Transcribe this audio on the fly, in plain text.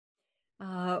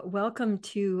Welcome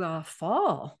to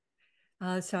fall.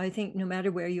 So I think no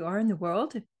matter where you are in the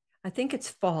world, I think it's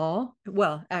fall.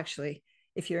 Well, actually,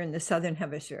 if you're in the southern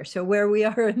hemisphere, so where we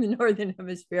are in the northern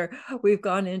hemisphere, we've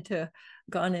gone into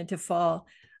fall.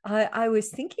 I was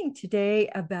thinking today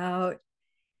about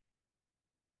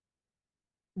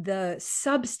the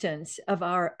substance of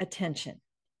our attention.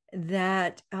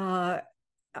 That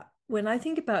when I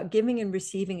think about giving and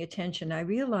receiving attention, I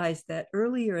realized that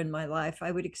earlier in my life,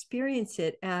 I would experience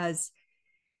it as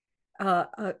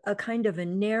a kind of a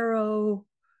narrow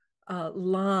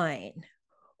line,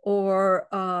 or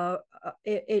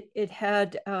it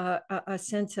had a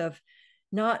sense of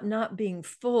not being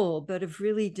full, but of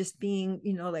really just being,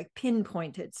 like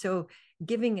pinpointed. So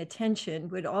giving attention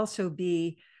would also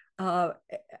be uh,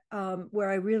 where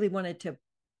I really wanted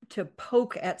to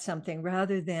poke at something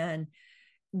rather than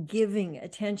giving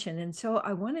attention. And so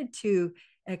I wanted to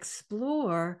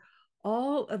explore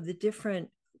all of the different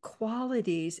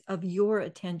qualities of your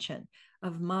attention,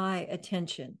 of my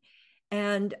attention.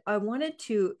 And I wanted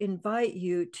to invite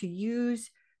you to use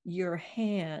your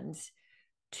hands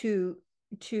to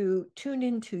tune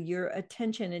into your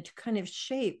attention and to kind of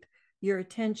shape your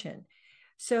attention.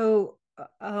 So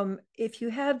if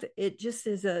you have it just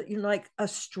as like a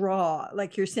straw,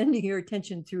 like you're sending your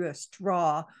attention through a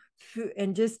straw,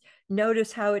 and just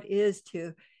notice how it is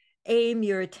to aim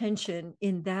your attention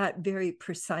in that very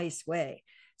precise way.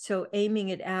 So aiming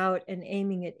it out and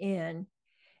aiming it in.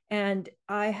 And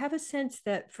I have a sense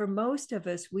that for most of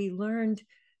us, we learned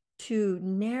to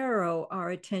narrow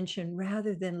our attention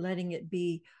rather than letting it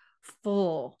be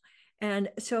full. And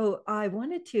so I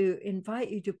wanted to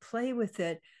invite you to play with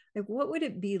it. Like, what would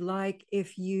it be like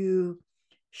if you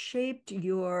shaped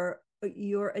your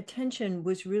attention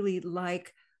was really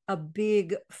like a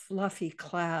big fluffy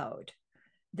cloud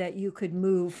that you could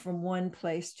move from one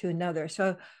place to another.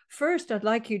 So first, I'd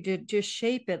like you to just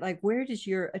shape it, like, where does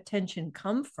your attention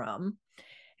come from?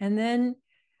 And then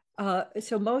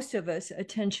so most of us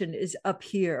attention is up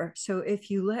here. So if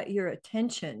you let your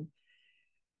attention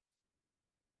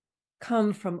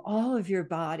come from all of your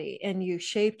body and you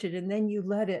shaped it, and then you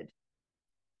let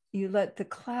the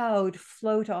cloud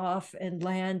float off and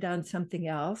land on something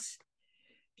else.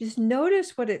 Just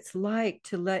notice what it's like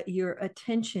to let your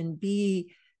attention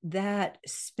be that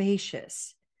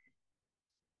spacious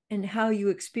and how you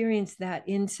experience that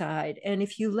inside. And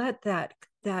if you let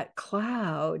that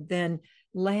cloud then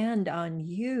land on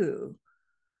you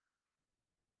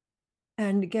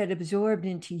and get absorbed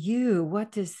into you,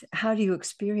 how do you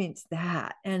experience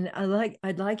that? And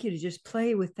I'd like you to just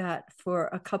play with that for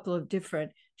a couple of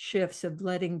different shifts of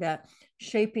letting that,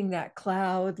 shaping that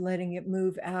cloud, letting it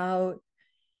move out,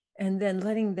 and then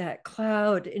letting that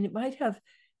cloud. And it might have,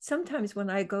 sometimes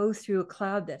when I go through a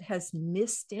cloud that has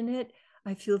mist in it,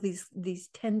 I feel these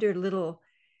tender little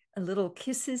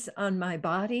kisses on my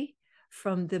body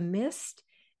from the mist.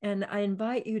 And I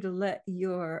invite you to let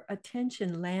your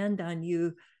attention land on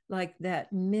you like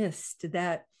that mist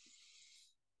that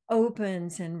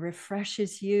opens and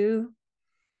refreshes you.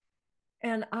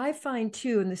 And I find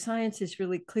too, and the science is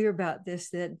really clear about this,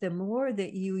 that the more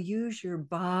that you use your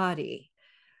body,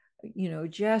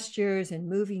 gestures and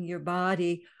moving your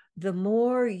body, the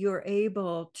more you're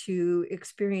able to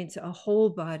experience a whole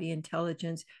body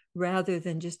intelligence rather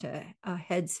than just a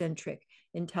head centric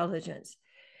intelligence.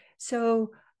 So,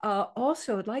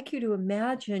 also, I'd like you to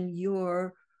imagine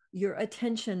your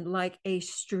attention like a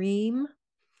stream,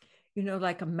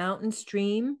 like a mountain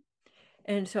stream.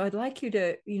 And so I'd like you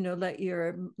to, let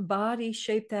your body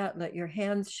shape that, let your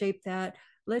hands shape that,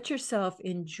 let yourself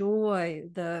enjoy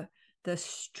the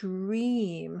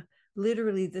stream,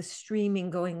 literally the streaming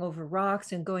going over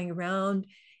rocks and going around,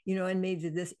 and maybe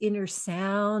this inner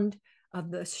sound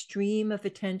of the stream of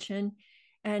attention.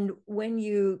 And when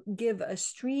you give a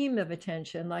stream of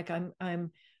attention, like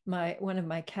I'm my one of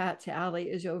my cats,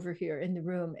 Allie, is over here in the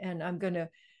room, and I'm going to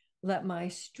let my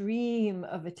stream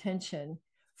of attention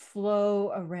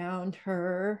flow around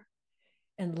her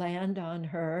and land on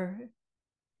her.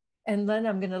 And then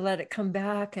I'm going to let it come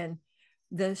back, and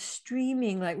the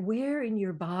streaming, like, where in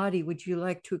your body would you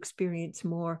like to experience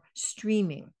more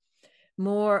streaming,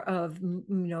 more of,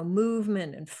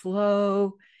 movement and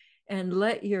flow, and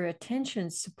let your attention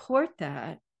support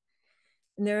that.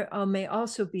 And there may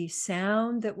also be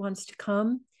sound that wants to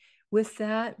come with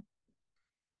that.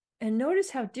 And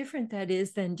notice how different that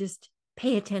is than just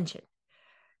pay attention.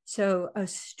 So a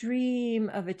stream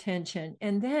of attention.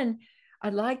 And then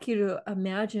I'd like you to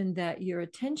imagine that your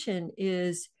attention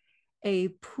is a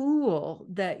pool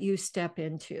that you step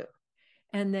into,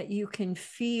 and that you can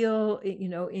feel,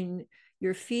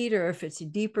 your feet, or if it's a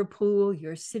deeper pool,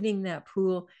 you're sitting in that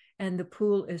pool and the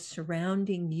pool is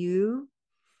surrounding you.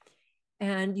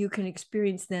 And you can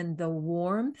experience then the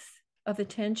warmth of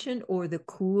attention or the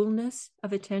coolness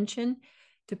of attention,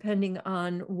 depending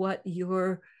on what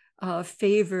your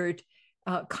favored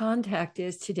contact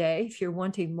is today. If you're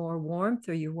wanting more warmth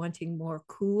or you're wanting more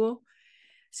cool.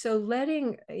 So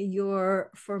letting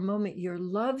for a moment, your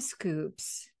love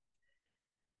scoops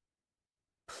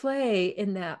play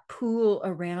in that pool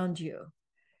around you.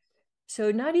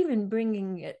 So not even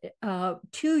bringing it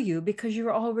to you because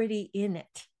you're already in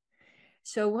it.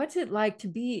 So what's it like to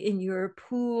be in your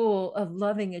pool of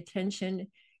loving attention?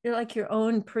 You're like your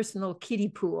own personal kiddie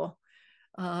pool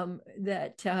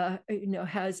that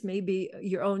has maybe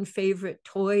your own favorite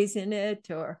toys in it,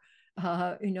 or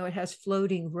it has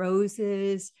floating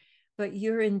roses, but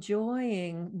you're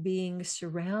enjoying being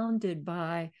surrounded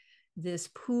by this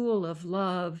pool of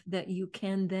love that you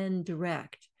can then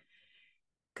direct.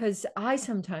 Because I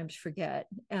sometimes forget,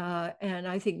 and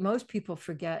I think most people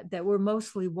forget, that we're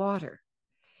mostly water.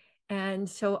 And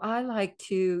so I like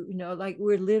to, like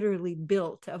we're literally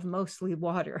built of mostly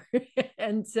water.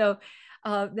 And so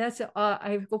I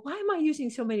go, why am I using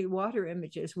so many water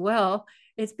images? Well,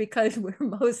 it's because we're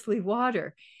mostly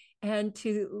water. And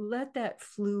to let that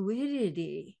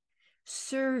fluidity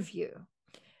serve you,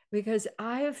 because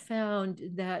I have found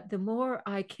that the more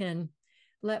I can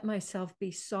let myself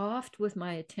be soft with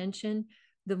my attention,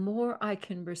 the more I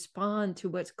can respond to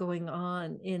what's going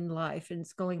on in life and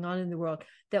it's going on in the world.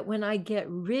 That when I get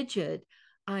rigid,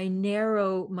 I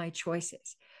narrow my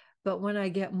choices. But when I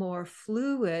get more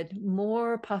fluid,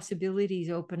 more possibilities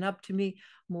open up to me,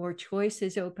 more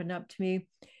choices open up to me.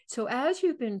 So as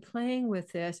you've been playing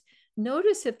with this,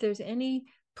 notice if there's any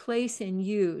place in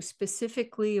you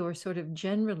specifically or sort of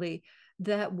generally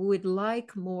that would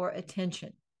like more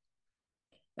attention.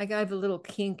 Like I have a little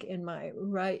kink in my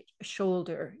right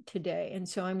shoulder today. And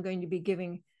so I'm going to be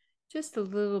giving just a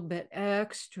little bit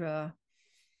extra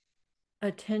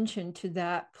attention to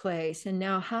that place. And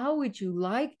now, how would you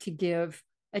like to give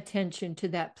attention to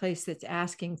that place that's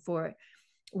asking for it?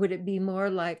 Would it be more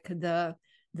like the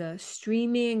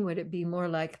streaming? Would it be more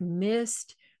like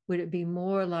mist? Would it be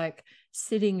more like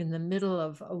sitting in the middle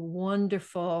of a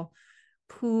wonderful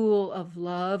pool of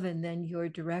love and then you're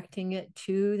directing it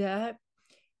to that?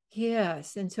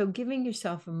 Yes. And so giving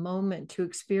yourself a moment to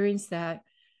experience that.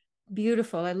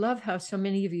 Beautiful. I love how so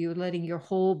many of you are letting your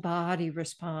whole body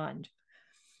respond.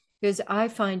 Because I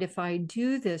find if I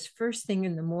do this first thing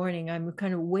in the morning, I'm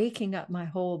kind of waking up my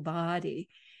whole body,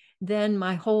 then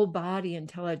my whole body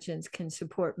intelligence can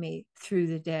support me through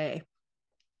the day.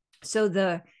 So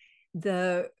the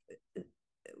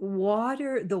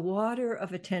water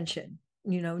of attention,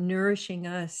 nourishing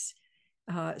us,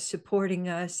 supporting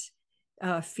us,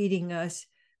 feeding us.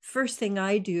 First thing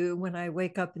I do when I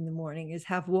wake up in the morning is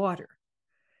have water.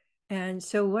 And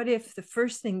so what if the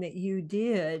first thing that you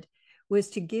did was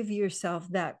to give yourself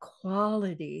that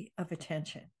quality of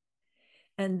attention?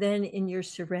 And then in your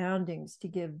surroundings to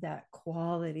give that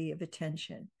quality of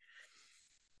attention.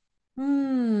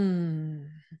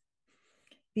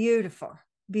 Beautiful,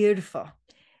 beautiful.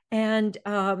 And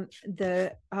are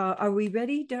we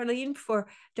ready, Darlene? For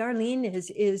Darlene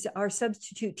is our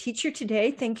substitute teacher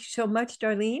today. Thank you so much,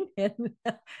 Darlene. And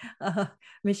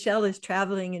Michelle is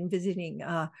traveling and visiting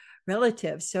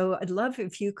relatives. So I'd love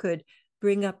if you could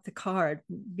bring up the card.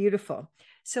 Beautiful.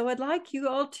 So I'd like you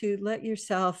all to let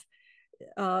yourself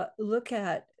look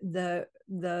at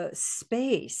the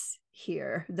space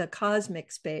here, the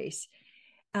cosmic space,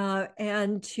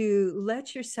 and to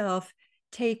let yourself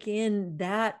take in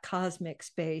that cosmic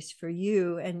space for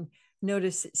you and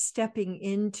notice stepping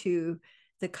into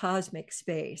the cosmic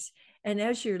space. And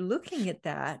as you're looking at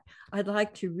that, I'd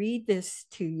like to read this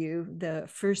to you, the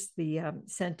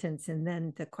sentence and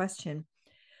then the question.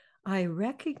 I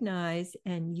recognize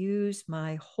and use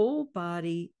my whole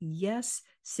body yes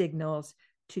signals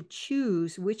to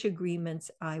choose which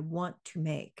agreements I want to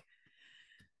make.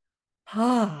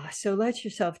 So let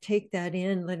yourself take that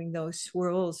in, letting those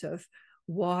swirls of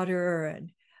water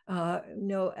and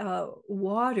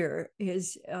water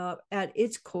is at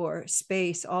its core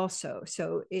space also.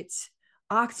 So it's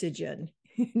oxygen,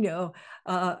 at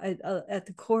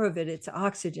the core of it, it's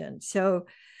oxygen. So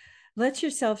let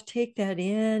yourself take that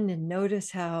in and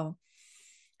notice how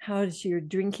as you're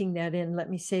drinking that in. Let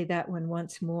me say that one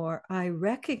once more. I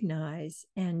recognize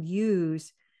and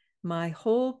use my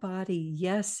whole body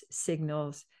yes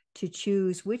signals to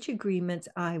choose which agreements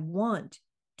I want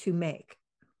to make.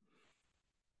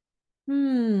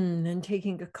 And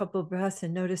taking a couple breaths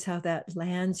and notice how that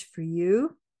lands for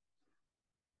you.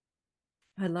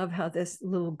 I love how this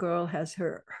little girl has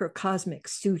her cosmic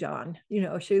suit on.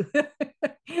 She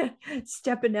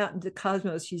stepping out into the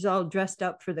cosmos. She's all dressed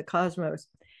up for the cosmos.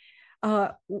 Uh,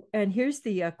 and here's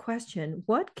the question: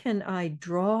 what can I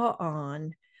draw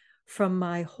on from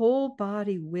my whole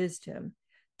body wisdom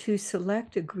to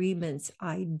select agreements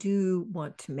I do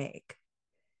want to make?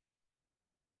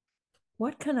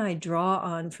 What can I draw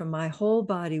on from my whole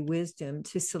body wisdom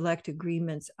to select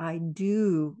agreements I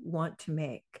do want to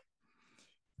make?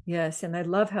 Yes, and I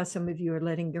love how some of you are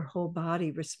letting your whole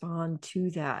body respond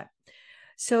to that.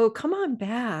 So come on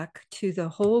back to the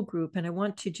whole group, and I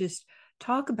want to just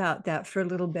talk about that for a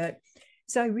little bit.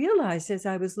 So I realized as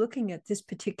I was looking at this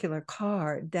particular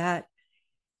card that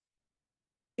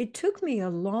it took me a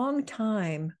long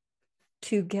time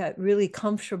to get really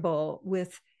comfortable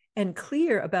with and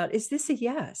clear about, is this a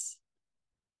yes?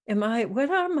 What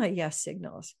are my yes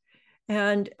signals?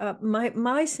 And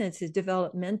my sense is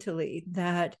developmentally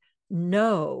that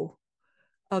no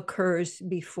occurs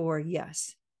before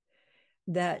yes.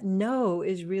 That no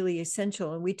is really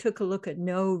essential. And we took a look at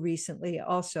no recently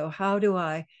also. How do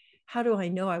I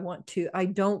know I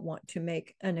don't want to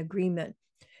make an agreement?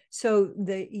 So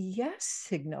the yes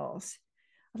signals,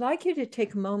 I'd like you to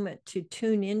take a moment to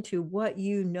tune into what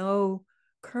you know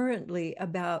currently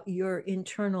about your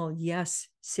internal yes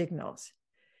signals.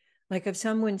 Like if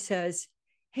someone says,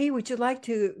 hey, would you like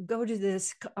to go to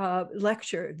this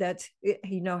lecture that's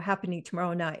happening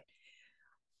tomorrow night?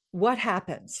 What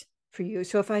happens for you?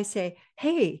 So if I say,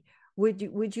 hey, would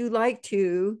you like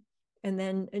to, and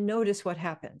then notice what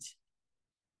happens,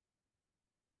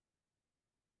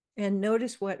 and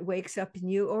notice what wakes up in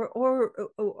you,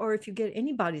 or if you get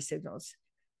any body signals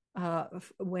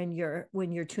when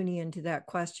you're tuning into that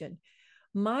question.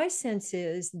 My sense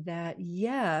is that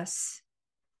yes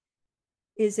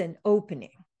is an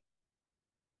opening.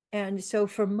 And so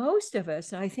for most of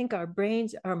us, I think our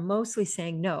brains are mostly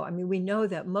saying no. I mean, we know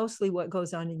that mostly what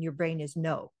goes on in your brain is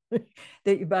no,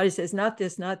 that your body says, not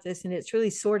this, not this. And it's really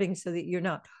sorting so that you're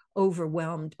not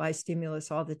overwhelmed by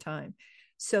stimulus all the time.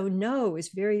 So no is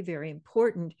very, very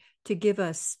important to give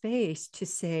us space to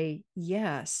say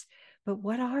yes. But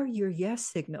what are your yes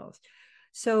signals?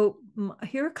 So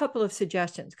here are a couple of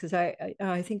suggestions, because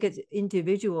I think it's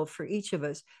individual for each of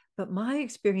us. But my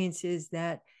experience is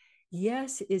that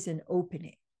yes is an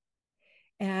opening.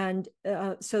 And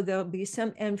so there'll be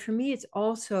some, and for me, it's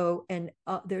also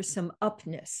there's some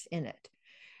upness in it.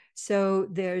 So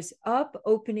there's up,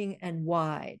 opening, and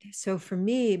wide. So for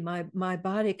me, my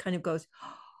body kind of goes,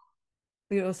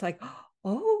 it's like,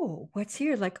 oh, what's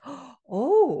here? Like,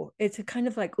 oh, it's a kind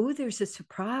of like, oh, there's a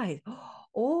surprise.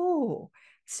 Oh,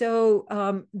 so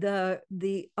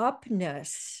the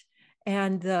upness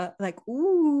and the like,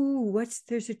 ooh,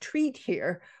 there's a treat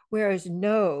here. Whereas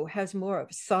no has more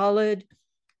of solid,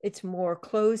 it's more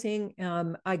closing.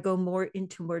 I go more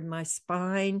into toward my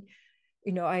spine.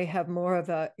 I have more of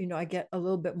I get a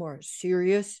little bit more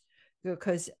serious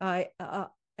because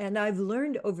and I've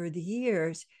learned over the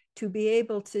years to be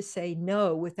able to say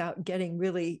no without getting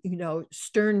really,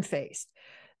 stern faced,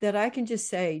 that I can just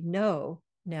say no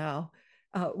now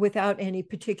without any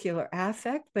particular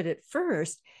affect. But at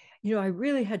first, I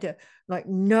really had to like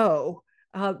no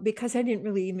because I didn't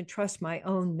really even trust my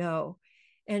own no.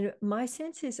 And my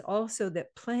sense is also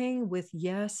that playing with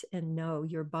yes and no,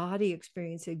 your body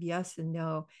experience of yes and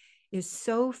no, is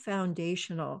so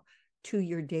foundational to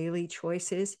your daily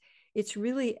choices. It's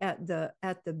really at the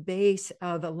base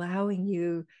of allowing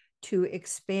you to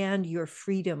expand your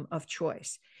freedom of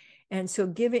choice. And so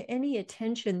giving any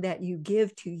attention that you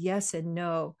give to yes and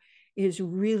no is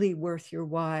really worth your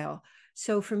while.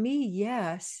 So for me,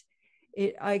 yes,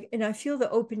 I feel the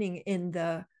opening in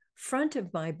the front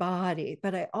of my body,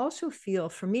 but I also feel,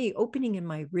 for me, opening in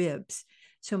my ribs.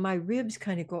 So my ribs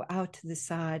kind of go out to the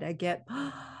side.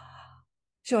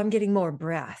 So I'm getting more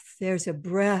breath. There's a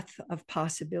breath of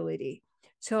possibility.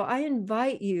 So I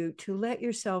invite you to let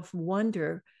yourself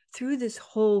wonder through this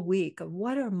whole week of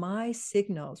what are my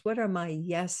signals? What are my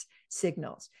yes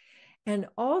signals? And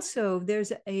also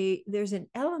there's an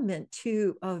element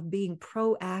too of being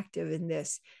proactive in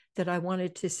this that I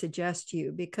wanted to suggest to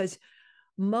you, because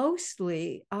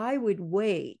mostly I would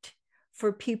wait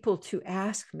for people to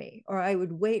ask me, or I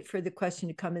would wait for the question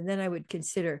to come and then I would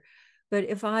consider. But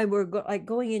if I were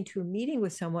going into a meeting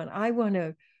with someone, I want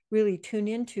to really tune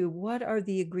into what are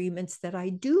the agreements that I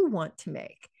do want to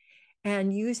make,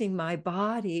 and using my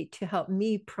body to help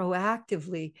me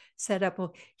proactively set up,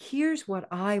 well, here's what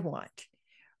I want,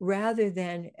 rather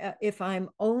than if I'm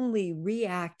only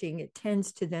reacting, it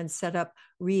tends to then set up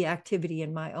reactivity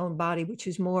in my own body, which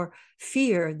is more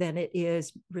fear than it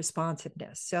is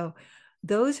responsiveness. So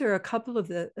those are a couple of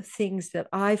the things that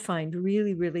I find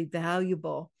really, really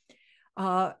valuable.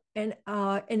 And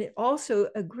it also,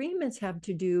 agreements have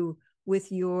to do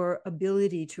with your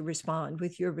ability to respond,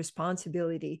 with your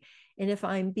responsibility. And if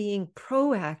I'm being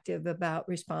proactive about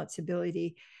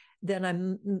responsibility, then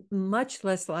I'm much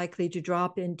less likely to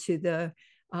drop into the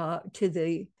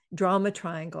drama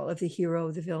triangle of the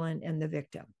hero, the villain, and the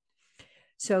victim.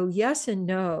 So yes and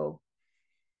no.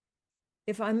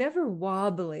 If I'm ever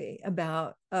wobbly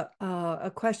about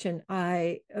a question,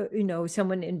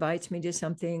 someone invites me to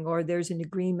something, or there's an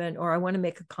agreement, or I want to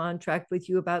make a contract with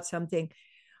you about something,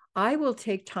 I will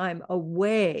take time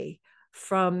away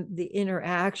from the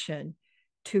interaction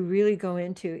to really go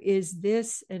into, is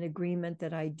this an agreement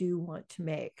that I do want to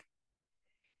make?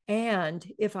 And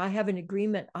if I have an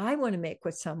agreement I want to make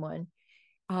with someone,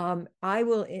 I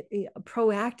will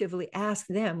proactively ask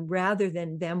them rather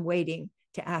than them waiting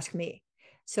to ask me.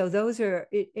 So those are,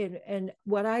 and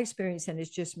what I experience then is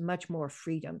just much more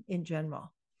freedom in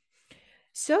general.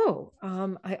 So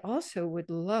I also would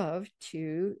love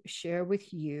to share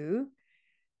with you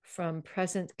from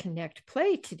Present Connect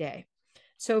Play today.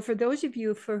 So for those of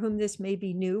you for whom this may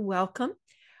be new, welcome.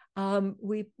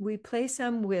 We play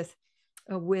some with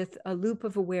a loop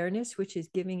of awareness, which is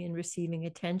giving and receiving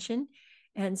attention,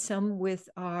 and some with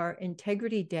our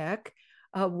integrity deck,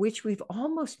 which we've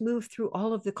almost moved through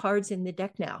all of the cards in the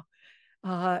deck now.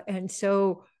 And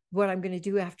so what I'm going to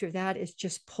do after that is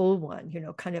just pull one,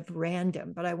 kind of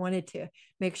random. But I wanted to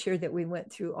make sure that we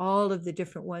went through all of the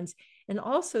different ones. And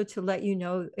also to let you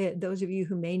know, those of you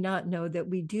who may not know, that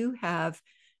we do have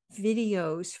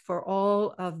videos for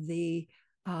all of the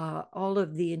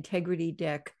integrity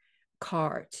deck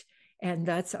cards. And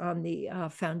that's on the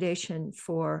Foundation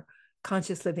for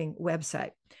Conscious Living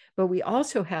website. But we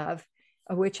also have,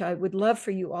 which I would love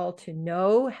for you all to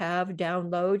know, have,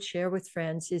 download, share with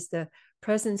friends, is the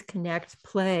Presence Connect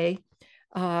Play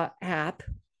app,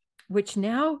 which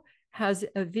now has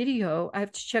a video. I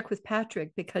have to check with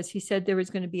Patrick because he said there was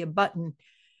going to be a button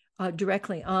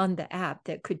directly on the app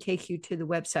that could take you to the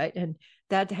website. And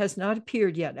that has not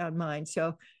appeared yet on mine.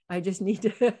 So I just need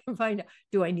to find out,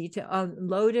 do I need to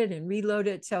unload it and reload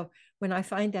it? So when I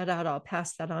find that out, I'll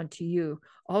pass that on to you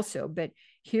also. But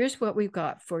here's what we've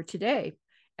got for today.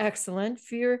 Excellent.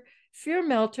 Fear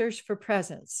melters for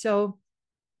presence. So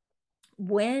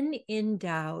when in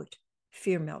doubt,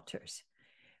 fear melters,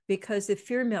 because the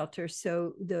fear melters,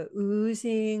 so the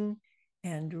oozing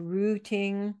and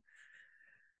rooting,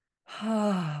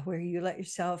 where you let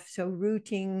yourself, so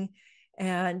rooting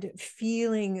and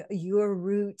feeling your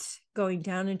roots going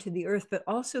down into the earth, but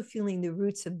also feeling the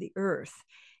roots of the earth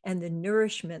and the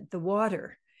nourishment, the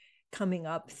water coming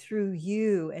up through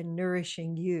you and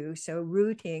nourishing you. So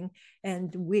rooting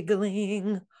and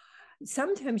wiggling.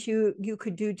 Sometimes you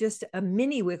could do just a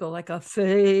mini wiggle, like a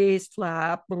face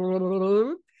flap,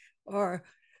 or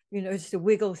just a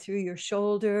wiggle through your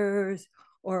shoulders,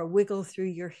 or a wiggle through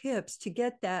your hips to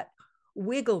get that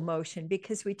wiggle motion,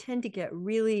 because we tend to get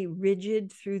really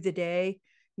rigid through the day,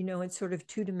 and sort of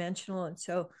two-dimensional. And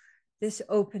so this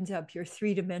opens up your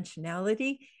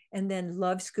three-dimensionality. And then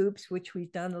love scoops, which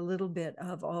we've done a little bit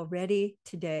of already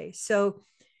today. So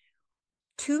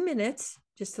 2 minutes,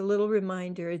 just a little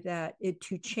reminder that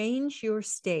to change your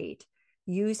state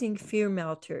using fear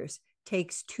melters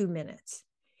takes 2 minutes.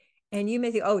 And you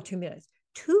may think, oh, 2 minutes.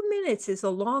 2 minutes is a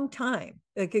long time,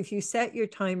 like if you set your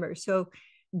timer. So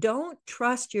don't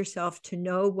trust yourself to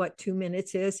know what 2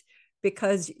 minutes is,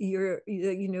 because your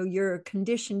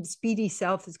conditioned speedy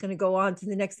self is going to go on to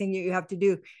the next thing you have to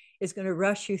do, is going to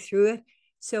rush you through it.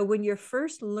 So when you're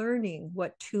first learning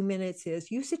what 2 minutes is,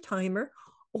 use a timer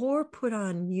or put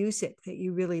on music that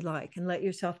you really like and let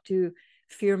yourself do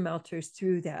fear melters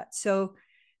through that. So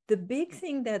the big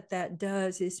thing that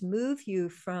does is move you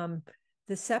from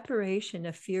the separation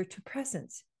of fear to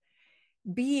presence,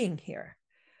 being here.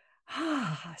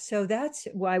 So that's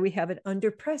why we have it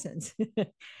under presence.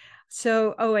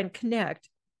 So, and connect.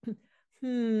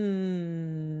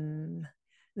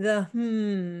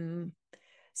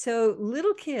 So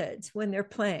little kids, when they're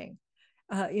playing,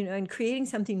 and creating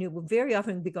something new, will very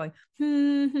often be going,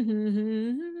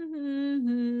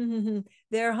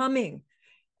 they're humming.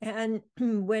 And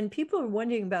when people are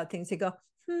wondering about things, they go,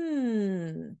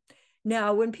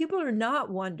 Now, when people are not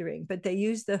wondering, but they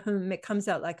use the it comes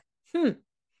out like,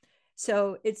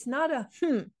 So it's not a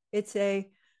it's a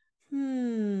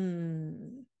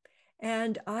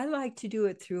And I like to do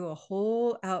it through a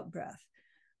whole out breath.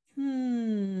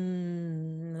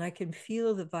 And I can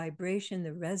feel the vibration,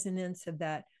 the resonance of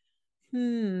that.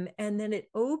 And then it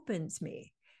opens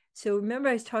me. So remember,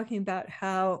 I was talking about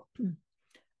how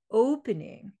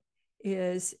opening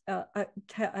is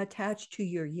attached to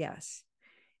your yes.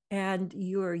 And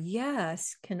your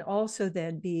yes can also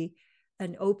then be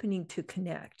an opening to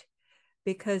connect,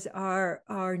 because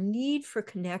our need for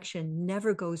connection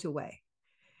never goes away.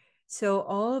 So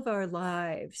all of our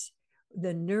lives,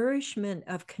 the nourishment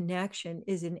of connection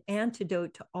is an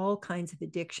antidote to all kinds of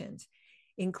addictions,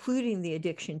 including the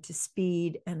addiction to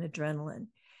speed and adrenaline.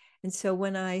 And so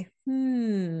when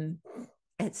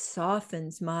it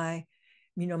softens my,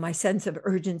 my sense of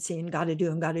urgency and got to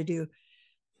do and got to do.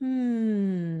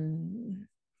 And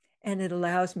it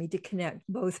allows me to connect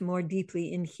both more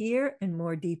deeply in here and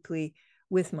more deeply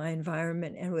with my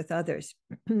environment and with others.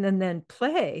 And then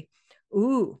play.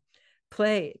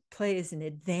 Play is an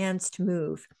advanced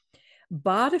move.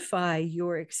 Bodify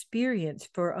your experience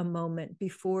for a moment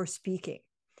before speaking.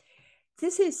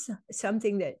 This is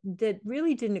something that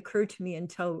really didn't occur to me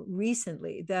until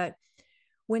recently, that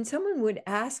when someone would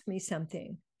ask me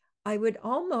something, I would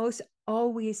almost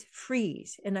always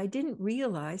freeze. And I didn't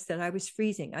realize that I was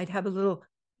freezing. I'd have a little,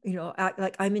 act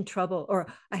like I'm in trouble, or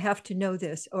I have to know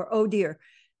this, or oh dear.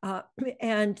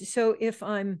 And so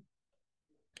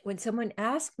when someone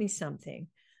asks me something,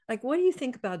 like, what do you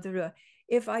think about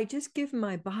if I just give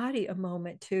my body a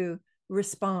moment to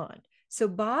respond? So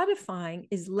bodifying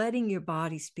is letting your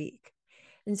body speak.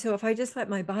 And so if I just let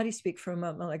my body speak for a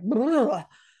moment, I'm like, blah,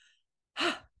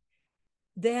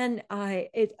 then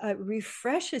it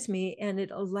refreshes me, and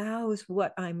it allows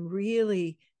what I'm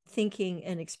really thinking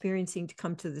and experiencing to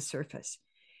come to the surface.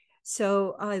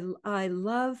 So I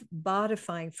love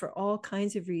bodifying for all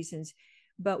kinds of reasons.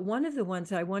 But one of the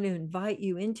ones I want to invite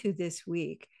you into this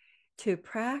week to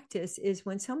practice is,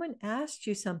 when someone asks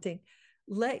you something,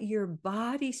 let your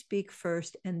body speak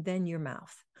first and then your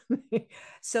mouth.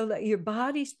 So let your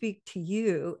body speak to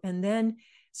you, and then,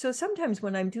 so sometimes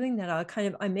when I'm doing that,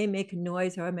 I may make a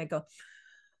noise, or I may go,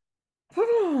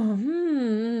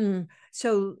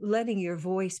 so letting your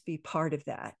voice be part of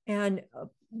that. And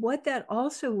what that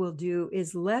also will do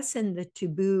is lessen the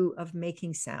taboo of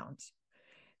making sounds,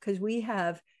 because we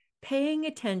have paying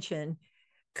attention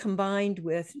combined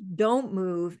with don't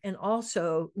move, and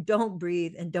also don't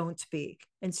breathe and don't speak.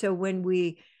 And so when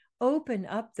we open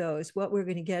up those, what we're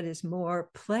going to get is more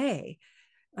play.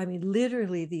 I mean,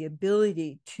 literally the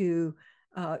ability to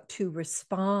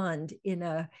respond in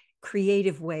a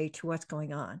creative way to what's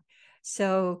going on.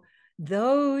 So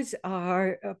those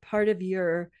are a part of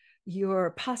your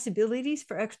possibilities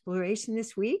for exploration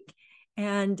this week.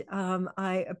 And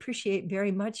I appreciate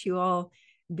very much you all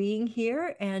being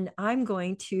here. And I'm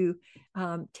going to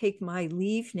take my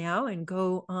leave now and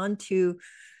go on to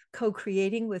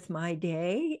co-creating with my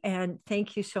day. And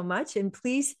thank you so much. And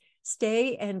please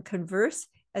stay and converse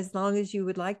as long as you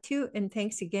would like to. And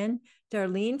thanks again,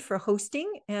 Darlene, for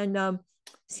hosting. And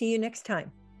see you next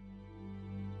time.